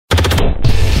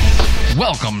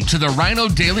Welcome to the Rhino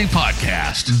Daily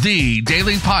Podcast, the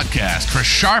daily podcast for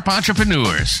sharp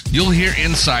entrepreneurs. You'll hear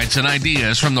insights and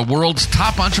ideas from the world's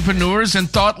top entrepreneurs and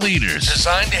thought leaders,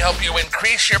 designed to help you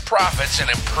increase your profits and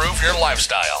improve your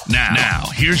lifestyle. Now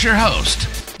here's your host,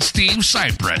 Steve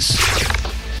Cypress.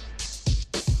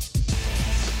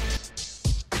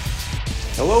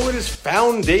 Hello, it is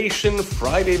Foundation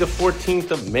Friday, the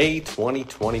 14th of May,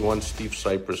 2021. Steve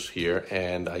Cypress here,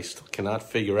 and I still cannot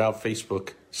figure out,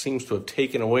 Facebook seems to have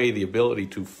taken away the ability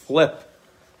to flip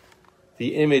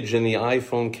the image in the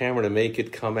iPhone camera to make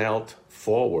it come out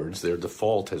forwards. Their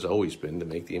default has always been to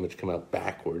make the image come out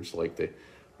backwards, like the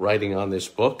writing on this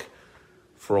book.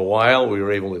 For a while, we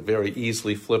were able to very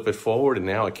easily flip it forward, and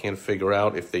now I can't figure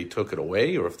out if they took it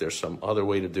away or if there's some other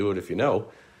way to do it. If you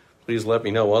know, please let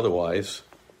me know. Otherwise,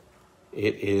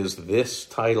 it is this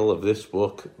title of this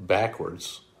book,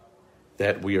 Backwards,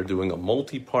 that we are doing a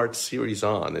multi-part series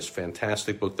on. This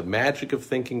fantastic book, The Magic of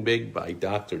Thinking Big by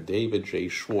Dr. David J.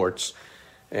 Schwartz.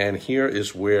 And here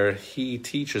is where he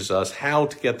teaches us how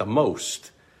to get the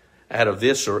most out of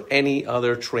this or any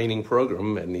other training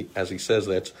program. And as he says,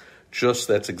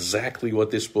 that's exactly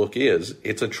what this book is.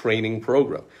 It's a training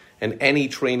program. And any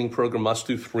training program must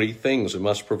do three things. It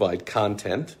must provide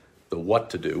content, the what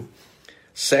to do.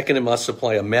 Second, it must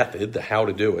supply a method, the how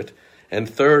to do it. And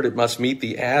third, it must meet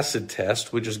the acid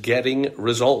test, which is getting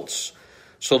results.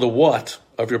 So the what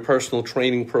of your personal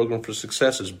training program for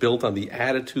success is built on the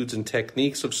attitudes and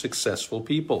techniques of successful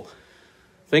people.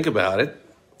 Think about it.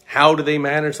 How do they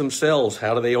manage themselves?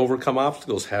 How do they overcome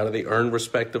obstacles? How do they earn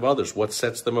respect of others? What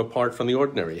sets them apart from the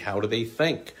ordinary? How do they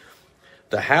think?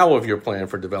 The how of your plan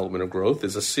for development or growth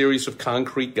is a series of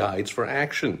concrete guides for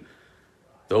action.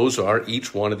 Those are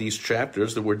each one of these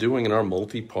chapters that we're doing in our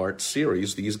multi-part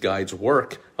series. These guides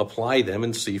work, apply them,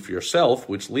 and see for yourself,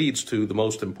 which leads to the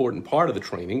most important part of the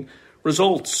training,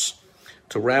 results.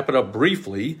 To wrap it up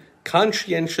briefly,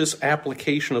 conscientious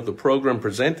application of the program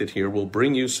presented here will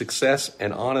bring you success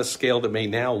and on a scale that may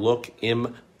now look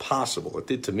impossible. It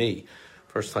did to me.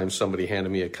 First time somebody handed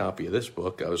me a copy of this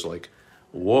book, I was like,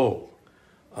 whoa.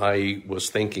 I was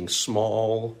thinking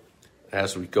small.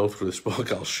 As we go through this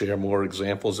book, I'll share more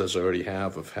examples, as I already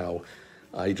have, of how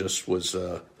I just was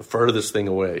the furthest thing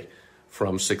away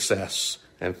from success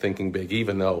and thinking big.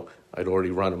 Even though I'd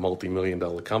already run a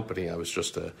multi-million-dollar company, I was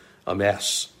just a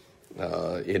mess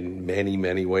in many,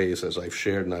 many ways, as I've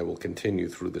shared, and I will continue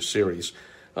through the series.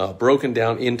 Broken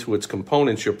down into its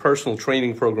components, your personal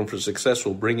training program for success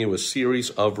will bring you a series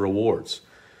of rewards,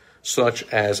 such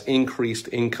as increased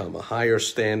income, a higher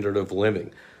standard of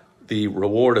living, the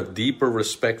reward of deeper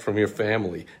respect from your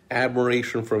family,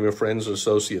 admiration from your friends and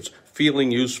associates,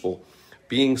 feeling useful,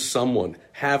 being someone,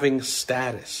 having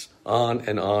status, on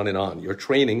and on and on. Your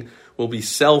training will be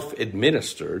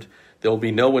self-administered. There will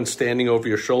be no one standing over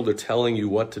your shoulder telling you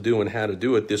what to do and how to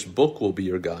do it. This book will be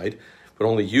your guide, but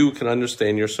only you can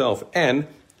understand yourself. And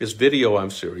this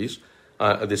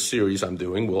this series I'm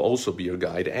doing will also be your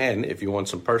guide. And if you want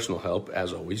some personal help,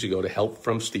 as always, you go to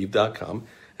helpfromsteve.com.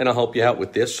 And I'll help you out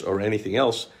with this or anything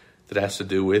else that has to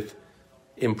do with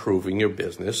improving your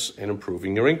business and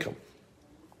improving your income.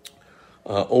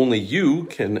 Only you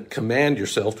can command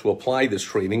yourself to apply this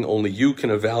training. Only you can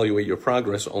evaluate your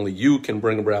progress. Only you can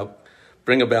bring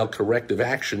about corrective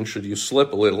action should you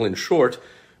slip a little. In short,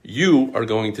 you are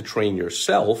going to train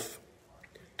yourself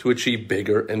to achieve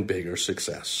bigger and bigger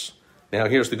success. Now,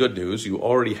 here's the good news. You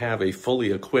already have a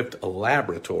fully equipped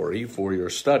laboratory for your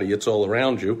study. It's all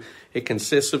around you. It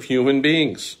consists of human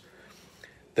beings.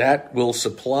 That will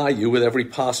supply you with every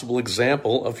possible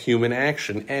example of human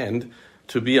action. And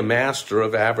to be a master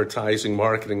of advertising,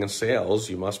 marketing, and sales,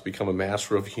 you must become a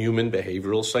master of human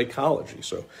behavioral psychology.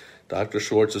 So Dr.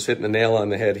 Schwartz is hitting the nail on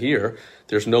the head here.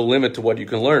 There's no limit to what you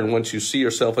can learn once you see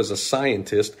yourself as a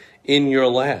scientist in your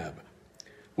lab.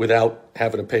 Without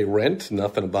having to pay rent,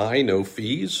 nothing to buy, no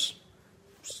fees.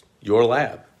 Your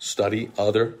lab. Study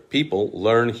other people.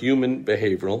 Learn human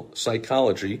behavioral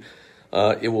psychology.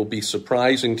 It will be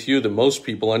surprising to you that most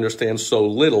people understand so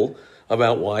little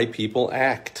about why people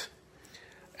act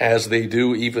as they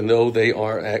do, even though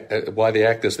why they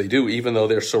act as they do, even though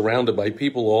they're surrounded by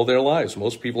people all their lives.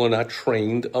 Most people are not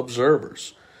trained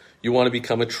observers. You want to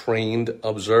become a trained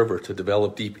observer to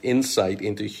develop deep insight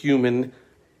into human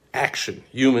action,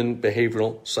 human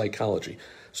behavioral psychology.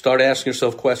 Start asking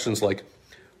yourself questions like,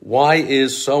 why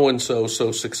is so-and-so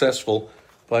so successful,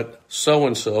 but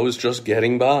so-and-so is just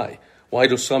getting by? Why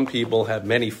do some people have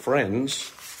many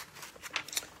friends,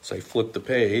 as I flip the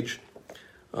page,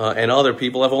 and other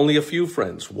people have only a few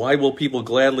friends? Why will people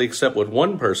gladly accept what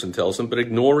one person tells them, but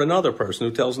ignore another person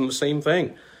who tells them the same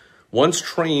thing? Once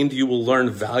trained, you will learn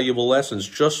valuable lessons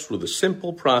just through the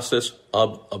simple process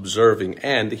of observing.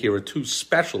 And here are 2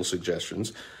 special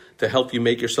suggestions to help you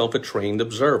make yourself a trained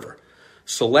observer.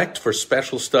 Select for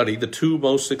special study the 2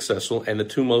 most successful and the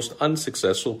 2 most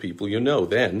unsuccessful people you know.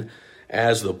 Then,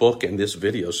 as the book and this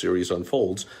video series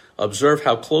unfolds, observe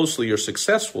how closely your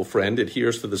successful friend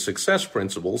adheres to the success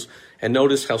principles, and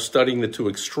notice how studying the 2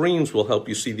 extremes will help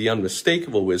you see the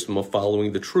unmistakable wisdom of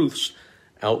following the truths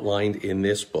outlined in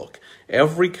this book.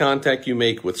 Every contact you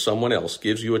make with someone else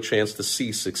gives you a chance to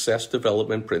see success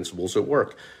development principles at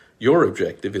work. Your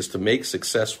objective is to make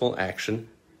successful action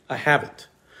a habit.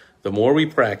 The more we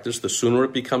practice, the sooner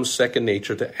it becomes second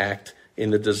nature to act in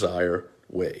the desired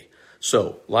way.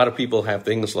 So, a lot of people have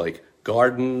things like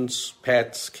gardens,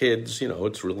 pets, kids.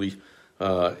 It's really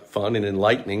fun and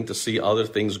enlightening to see other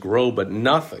things grow, but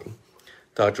nothing,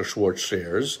 Dr. Schwartz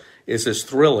shares, is as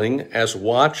thrilling as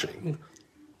watching,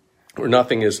 or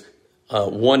nothing is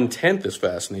 1/10 as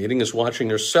fascinating as watching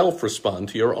yourself respond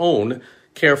to your own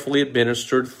carefully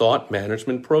administered thought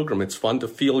management program. It's fun to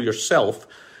feel yourself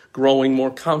growing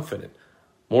more confident,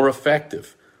 more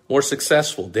effective, more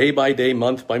successful, day by day,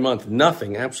 month by month.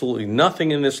 Nothing, absolutely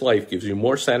nothing in this life gives you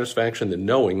more satisfaction than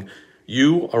knowing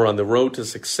you are on the road to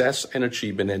success and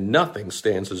achievement, and nothing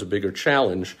stands as a bigger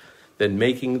challenge than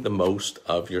making the most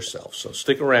of yourself. So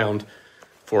stick around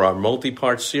for our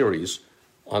multi-part series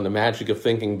on the magic of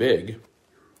thinking big,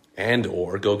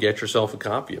 or go get yourself a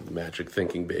copy of The Magic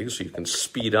Thinking Big so you can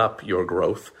speed up your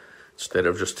growth instead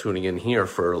of just tuning in here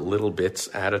for little bits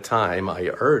at a time. I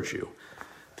urge you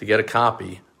to get a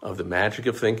copy of The Magic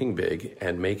of Thinking Big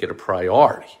and make it a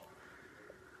priority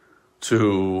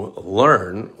to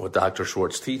learn what Dr.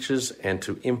 Schwartz teaches and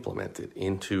to implement it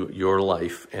into your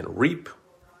life and reap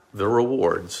the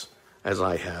rewards as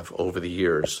I have over the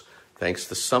years, thanks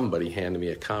to somebody handing me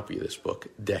a copy of this book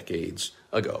decades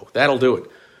ago. That'll do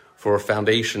it for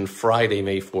Foundation Friday,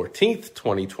 May 14th,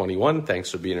 2021.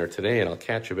 Thanks for being here today, and I'll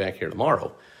catch you back here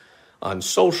tomorrow on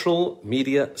Social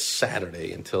Media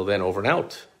Saturday. Until then, over and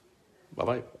out.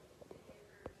 Bye-bye.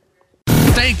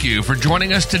 Thank you for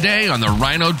joining us today on the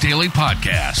Rhino Daily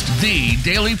Podcast, the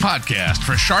daily podcast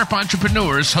for sharp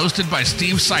entrepreneurs hosted by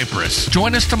Steve Cypress.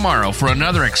 Join us tomorrow for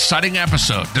another exciting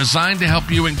episode designed to help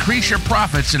you increase your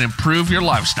profits and improve your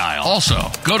lifestyle.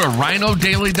 Also, go to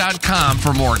rhinodaily.com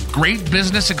for more great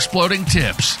business exploding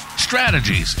tips,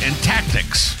 strategies, and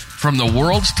tactics from the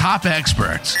world's top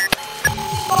experts.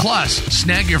 Plus,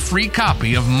 snag your free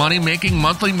copy of Money Making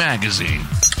Monthly magazine.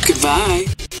 Goodbye.